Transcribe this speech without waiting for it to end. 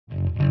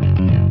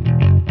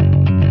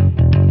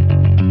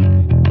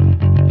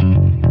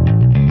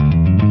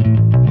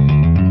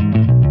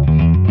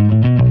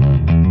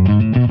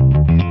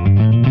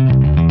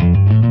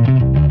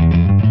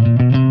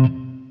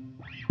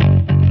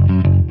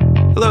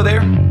Hello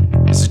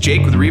there, this is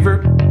Jake with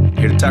Reverb,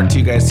 here to talk to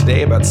you guys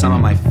today about some of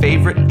my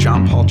favorite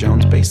John Paul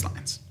Jones bass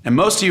lines. And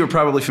most of you are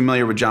probably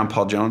familiar with John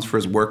Paul Jones for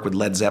his work with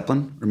Led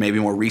Zeppelin, or maybe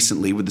more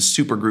recently with the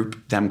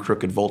supergroup Them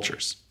Crooked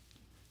Vultures.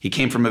 He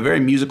came from a very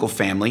musical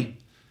family.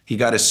 He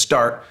got his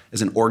start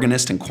as an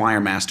organist and choir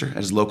master at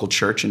his local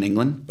church in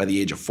England by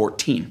the age of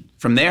 14.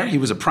 From there, he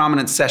was a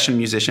prominent session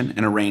musician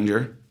and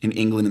arranger in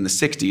England in the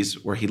 60s,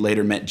 where he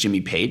later met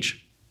Jimmy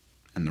Page,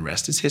 and the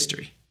rest is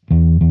history.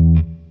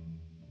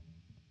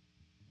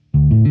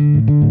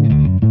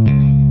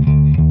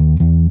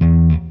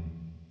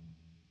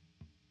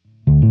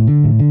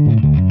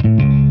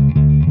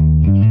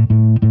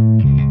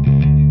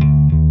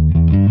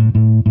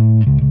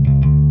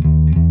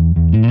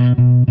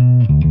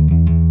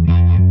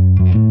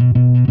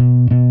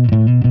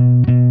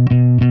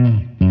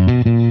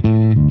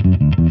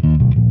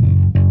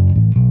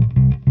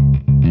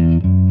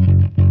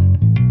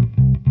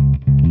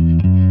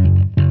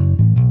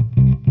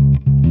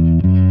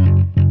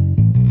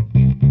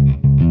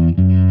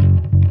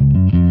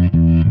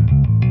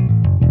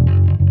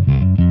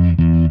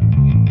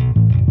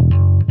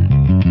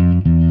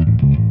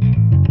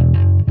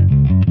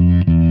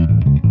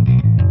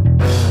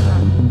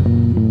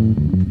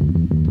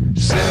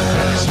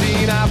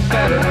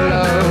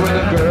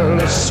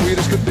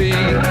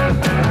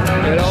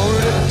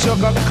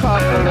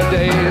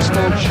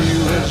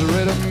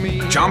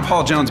 John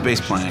Paul Jones' bass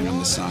playing on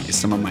this song is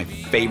some of my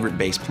favorite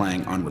bass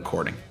playing on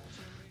recording.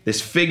 This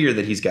figure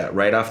that he's got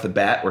right off the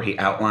bat where he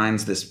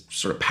outlines this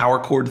sort of power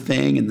chord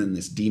thing and then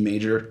this D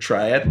major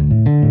triad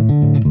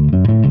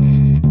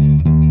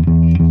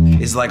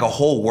is like a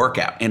whole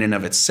workout in and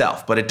of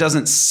itself, but it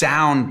doesn't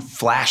sound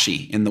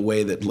flashy in the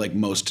way that like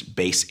most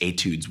bass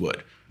etudes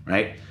would,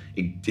 right?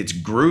 It's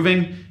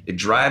grooving, it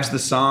drives the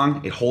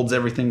song, it holds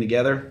everything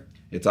together.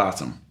 It's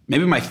awesome.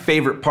 Maybe my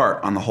favorite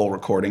part on the whole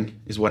recording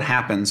is what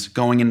happens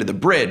going into the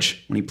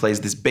bridge when he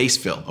plays this bass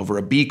fill over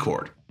a B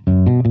chord.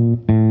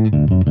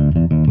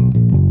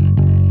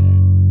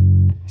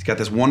 He's got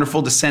this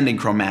wonderful descending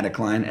chromatic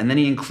line, and then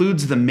he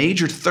includes the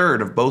major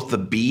third of both the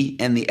B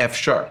and the F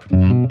sharp,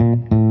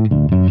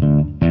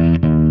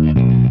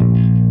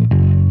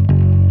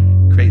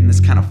 creating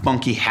this kind of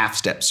funky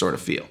half-step sort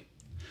of feel.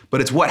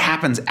 But it's what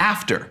happens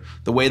after,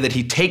 the way that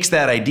he takes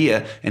that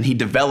idea and he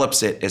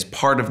develops it as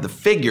part of the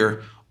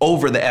figure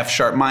over the F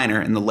sharp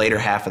minor in the later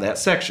half of that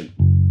section.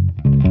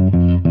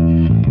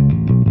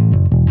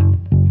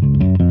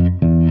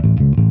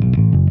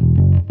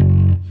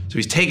 So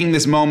he's taking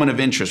this moment of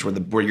interest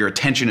where your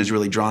attention is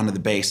really drawn to the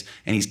bass,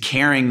 and he's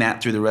carrying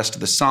that through the rest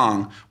of the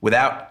song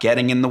without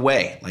getting in the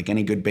way, like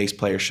any good bass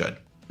player should.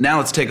 Now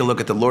let's take a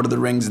look at the Lord of the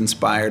Rings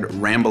inspired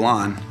Ramble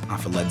On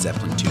off of Led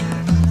Zeppelin 2.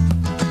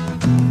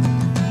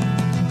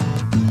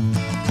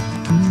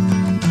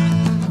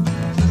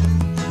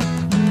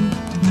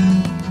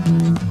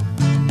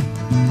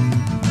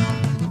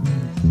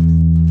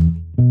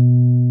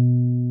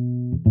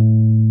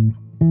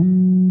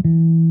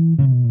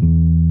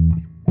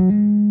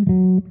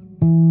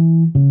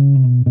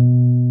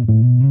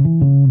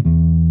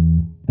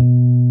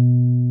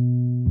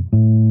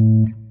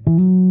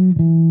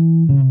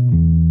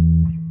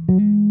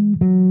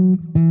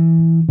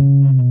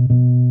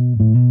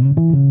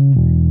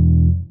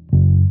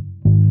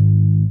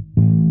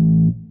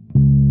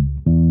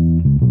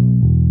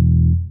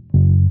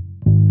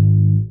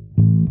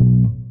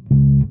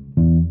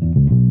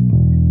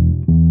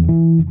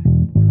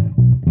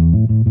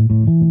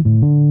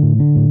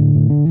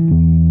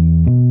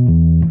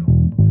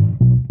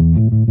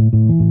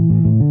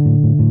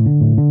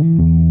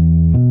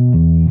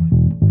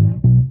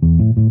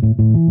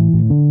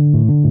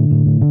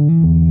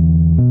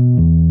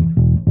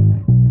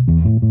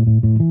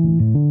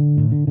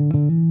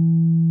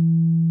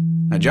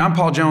 John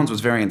Paul Jones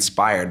was very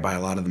inspired by a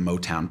lot of the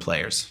Motown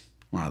players,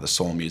 a lot of the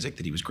soul music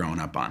that he was growing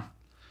up on.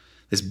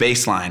 This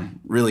bass line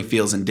really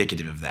feels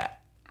indicative of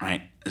that,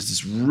 right? There's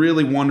this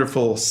really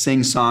wonderful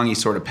sing-songy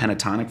sort of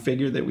pentatonic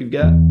figure that we've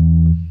got.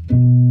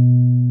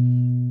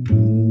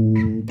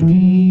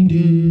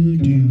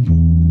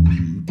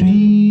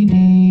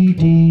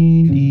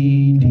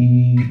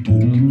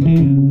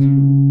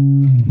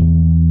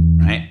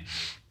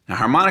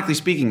 Harmonically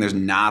speaking, there's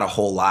not a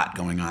whole lot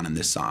going on in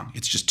this song.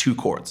 It's just two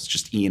chords. It's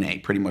just E and A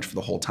pretty much for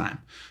the whole time.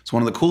 So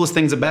one of the coolest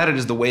things about it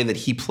is the way that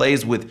he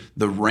plays with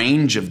the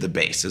range of the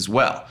bass as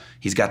well.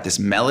 He's got this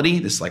melody,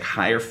 this like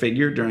higher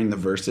figure during the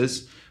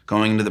verses,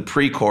 going into the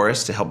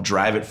pre-chorus to help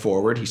drive it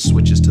forward. He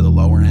switches to the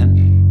lower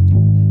end.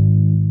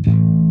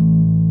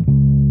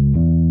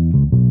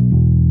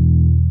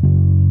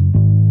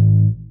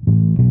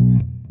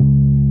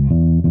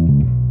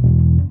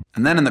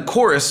 And then in the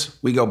chorus,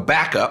 we go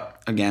back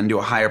up, again, to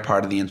a higher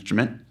part of the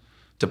instrument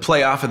to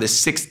play off of this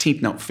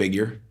 16th note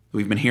figure that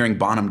we've been hearing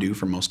Bonham do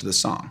for most of the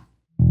song.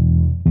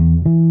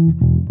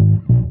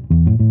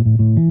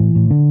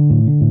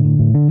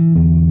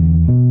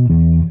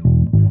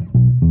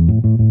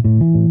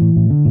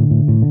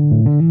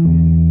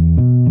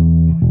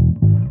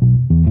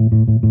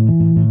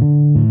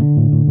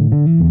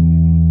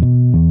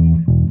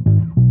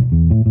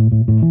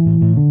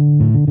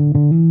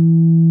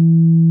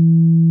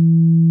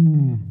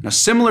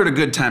 similar to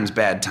Good Times,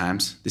 Bad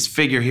Times, this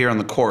figure here on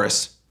the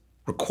chorus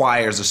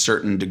requires a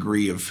certain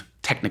degree of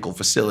technical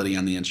facility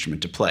on the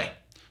instrument to play.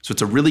 So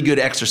it's a really good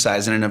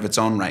exercise in and of its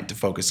own right to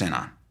focus in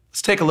on.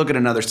 Let's take a look at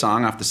another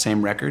song off the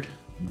same record,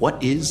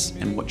 What Is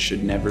and What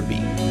Should Never Be.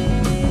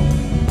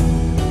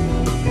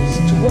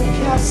 To a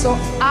castle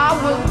I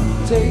will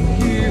take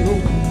you,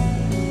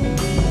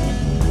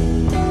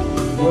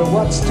 where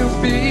what's to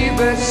be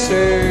the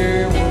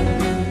same.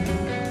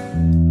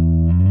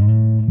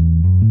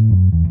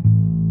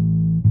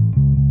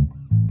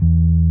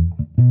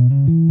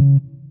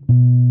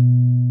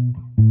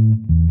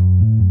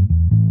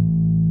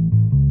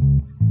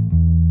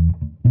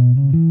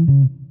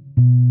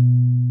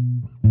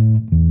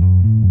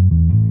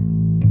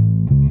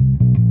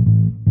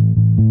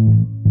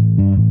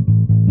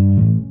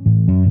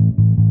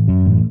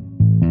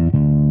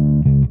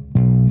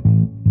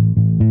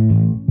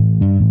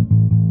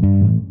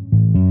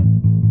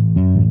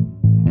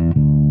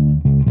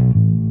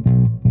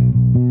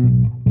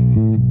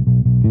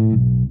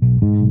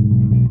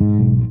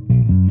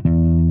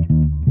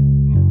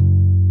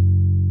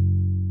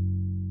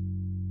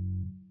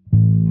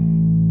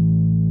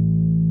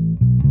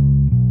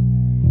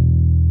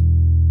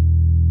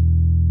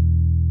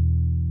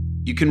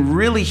 You can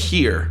really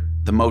hear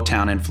the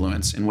Motown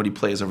influence in what he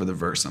plays over the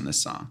verse on this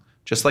song.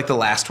 Just like the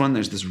last one,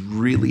 there's this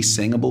really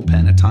singable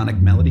pentatonic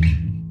melody.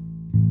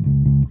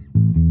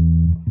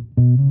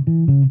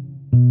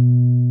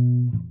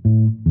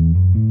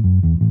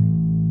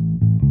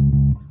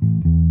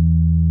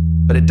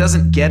 But it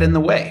doesn't get in the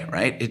way,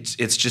 right?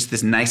 It's just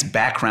this nice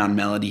background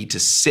melody to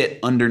sit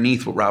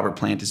underneath what Robert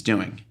Plant is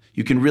doing.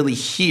 You can really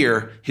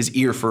hear his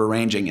ear for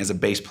arranging as a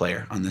bass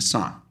player on this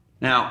song.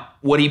 Now,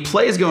 what he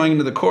plays going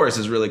into the chorus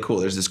is really cool.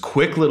 There's this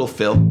quick little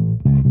fill,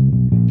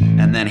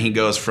 and then he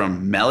goes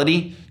from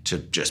melody to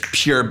just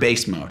pure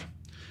bass mode.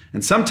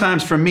 And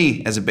sometimes for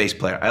me, as a bass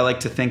player, I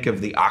like to think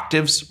of the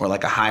octaves, or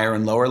like a higher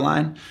and lower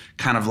line,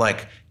 kind of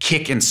like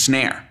kick and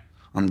snare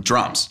on the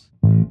drums.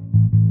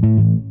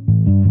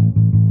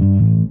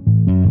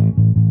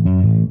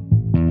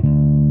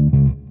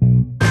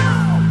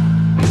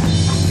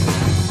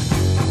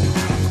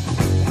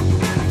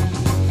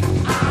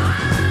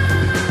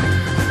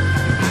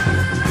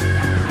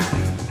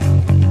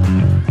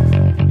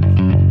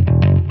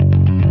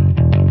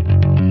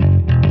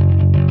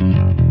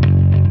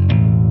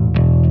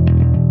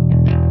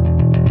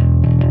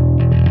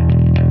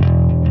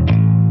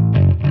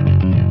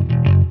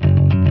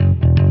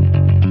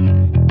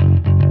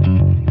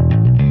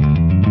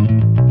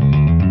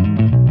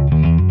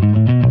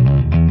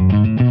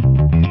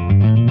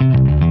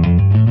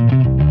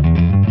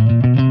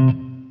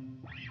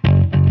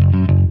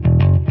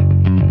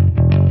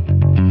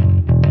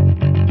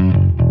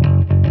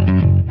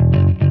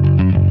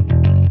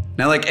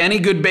 Now, like any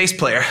good bass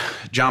player,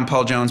 John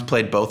Paul Jones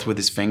played both with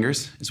his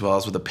fingers as well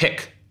as with a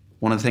pick.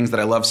 One of the things that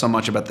I love so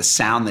much about the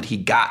sound that he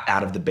got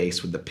out of the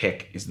bass with the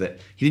pick is that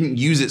he didn't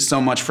use it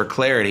so much for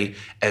clarity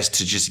as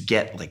to just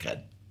get like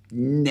a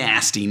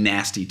nasty,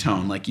 nasty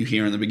tone like you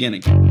hear in the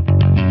beginning.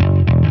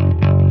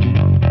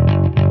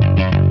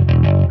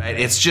 Right?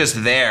 It's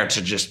just there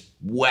to just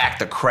whack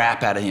the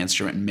crap out of the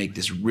instrument and make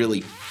this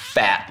really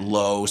fat,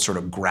 low, sort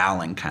of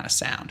growling kind of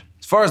sound.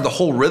 As far as the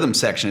whole rhythm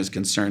section is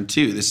concerned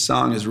too, this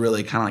song is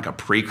really kind of like a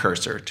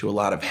precursor to a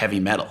lot of heavy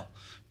metal.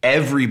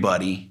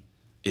 Everybody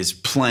is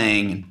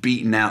playing and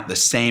beating out the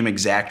same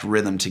exact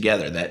rhythm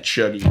together, that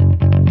chuggy.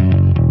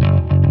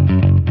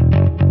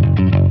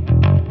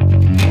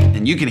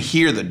 And you can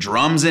hear the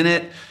drums in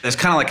it. There's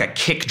kind of like a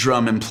kick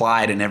drum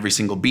implied in every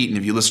single beat, and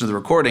if you listen to the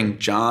recording,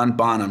 John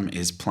Bonham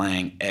is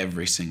playing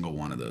every single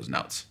one of those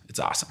notes. It's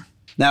awesome.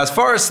 Now, as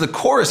far as the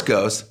chorus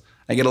goes,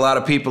 I get a lot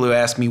of people who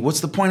ask me,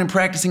 what's the point in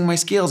practicing my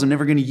scales? I'm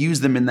never going to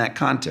use them in that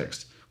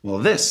context. Well,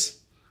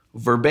 this,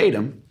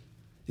 verbatim,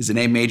 is an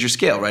A major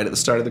scale right at the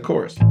start of the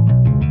chorus.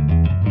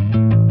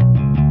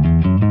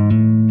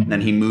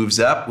 Then he moves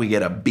up, we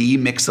get a B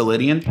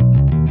mixolydian,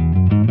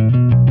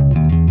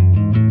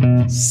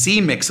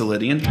 C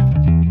mixolydian,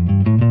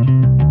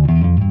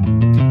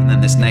 and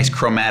then this nice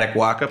chromatic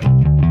walk-up.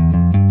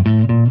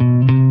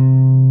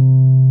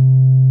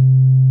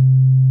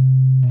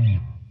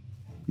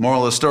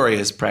 Moral of the story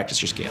is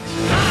practice your scales.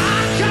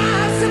 I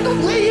can't sit the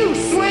way you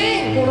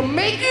swing, gonna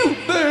make you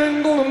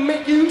burn, gonna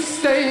make you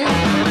stay.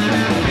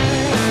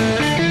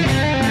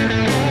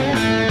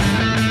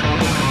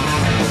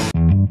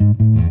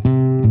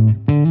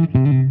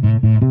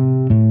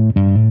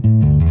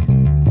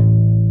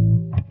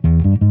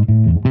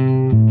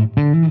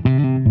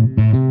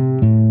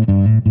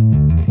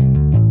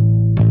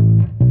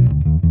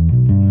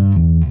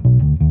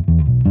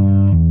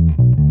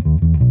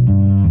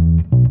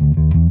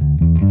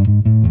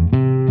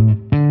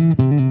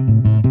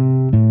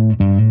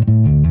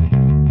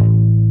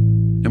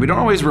 We don't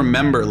always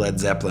remember Led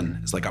Zeppelin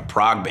as like a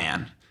prog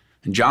band.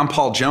 And John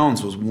Paul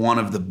Jones was one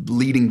of the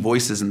leading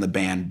voices in the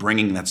band,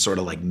 bringing that sort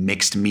of like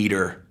mixed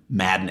meter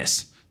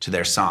madness to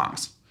their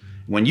songs.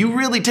 When you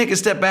really take a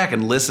step back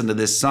and listen to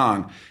this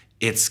song,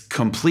 it's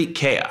complete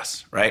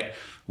chaos, right?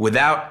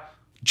 Without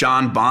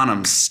John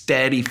Bonham's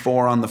steady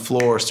 4 on the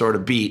floor sort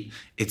of beat,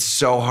 it's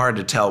so hard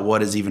to tell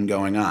what is even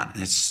going on.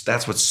 And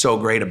that's what's so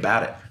great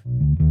about it.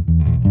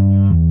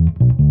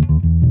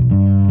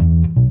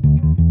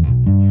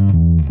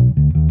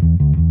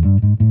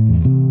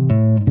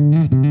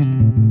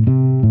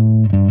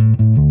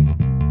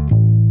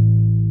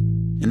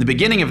 In the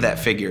beginning of that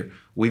figure,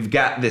 we've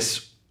got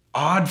this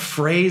odd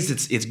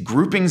phrase. It's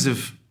groupings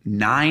of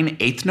 9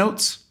 eighth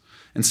notes.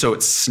 And so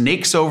it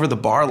snakes over the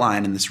bar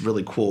line in this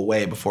really cool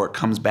way before it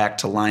comes back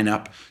to line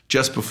up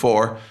just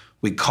before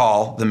we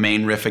call the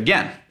main riff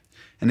again.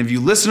 And if you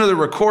listen to the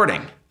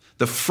recording,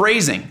 the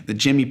phrasing that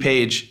Jimmy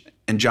Page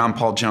and John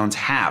Paul Jones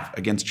have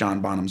against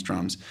John Bonham's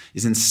drums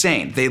is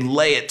insane. They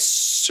lay it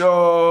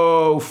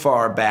so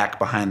far back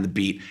behind the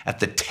beat at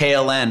the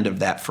tail end of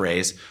that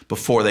phrase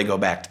before they go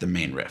back to the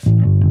main riff.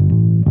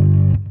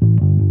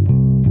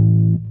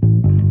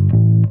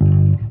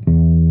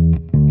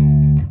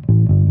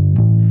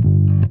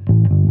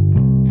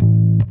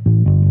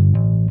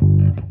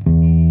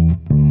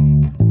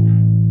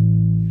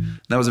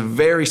 That was a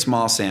very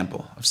small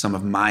sample of some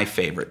of my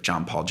favorite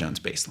John Paul Jones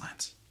bass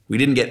lines. We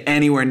didn't get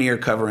anywhere near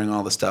covering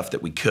all the stuff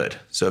that we could.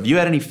 So if you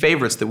had any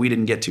favorites that we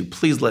didn't get to,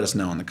 please let us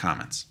know in the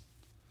comments.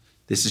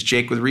 This is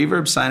Jake with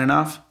Reverb signing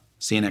off.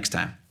 See you next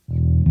time.